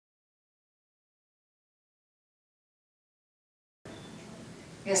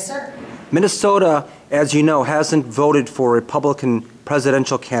Yes, sir. Minnesota, as you know, hasn't voted for a Republican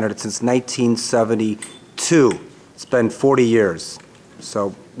presidential candidate since 1972. It's been 40 years.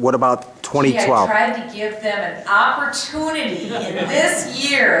 So what about 2012? Gee, I tried to give them an opportunity in this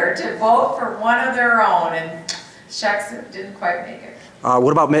year to vote for one of their own, and shucks, it didn't quite make it.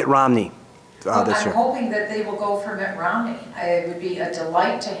 What about Mitt Romney this year? I'm hoping that they will go for Mitt Romney. It would be a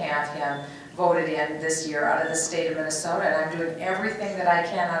delight to have him voted in this year out of the state of Minnesota, and I'm doing everything that I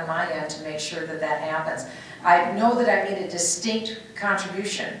can on my end to make sure that that happens. I know that I made a distinct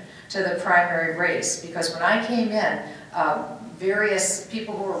contribution to the primary race, because when I came in, various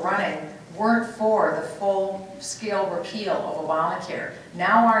people who were running weren't for the full-scale repeal of ObamaCare.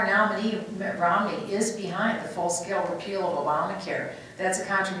 Now our nominee, Mitt Romney, is behind the full-scale repeal of ObamaCare. That's a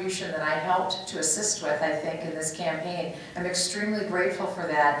contribution that I helped to assist with, I think, in this campaign. I'm extremely grateful for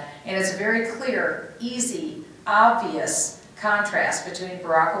that. And it's a very clear, easy, obvious contrast between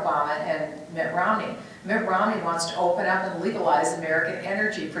Barack Obama and Mitt Romney. Mitt Romney wants to open up and legalize American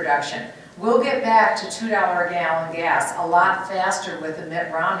energy production. We'll get back to $2 a gallon gas a lot faster with the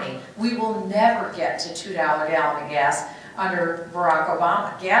Mitt Romney. We will never get to $2 a gallon of gas under Barack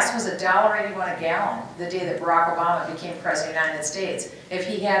Obama. Gas was $1.81 a gallon the day that Barack Obama became President of the United States. If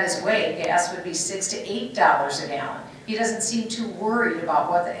he had his way, gas would be $6 to $8 a gallon. He doesn't seem too worried about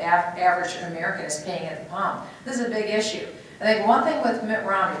what the average American is paying at the pump. This is a big issue. I think one thing with Mitt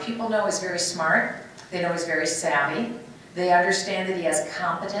Romney, people know he's very smart, they know he's very savvy, they understand that he has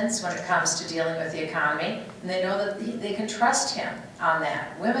competence when it comes to dealing with the economy, and they know that they can trust him on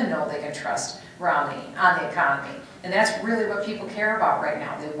that. Women know they can trust Romney on the economy, and that's really what people care about right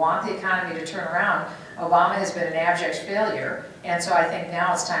now. They want the economy to turn around. Obama has been an abject failure, and so I think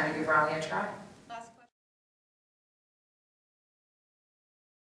now it's time to give Romney a try.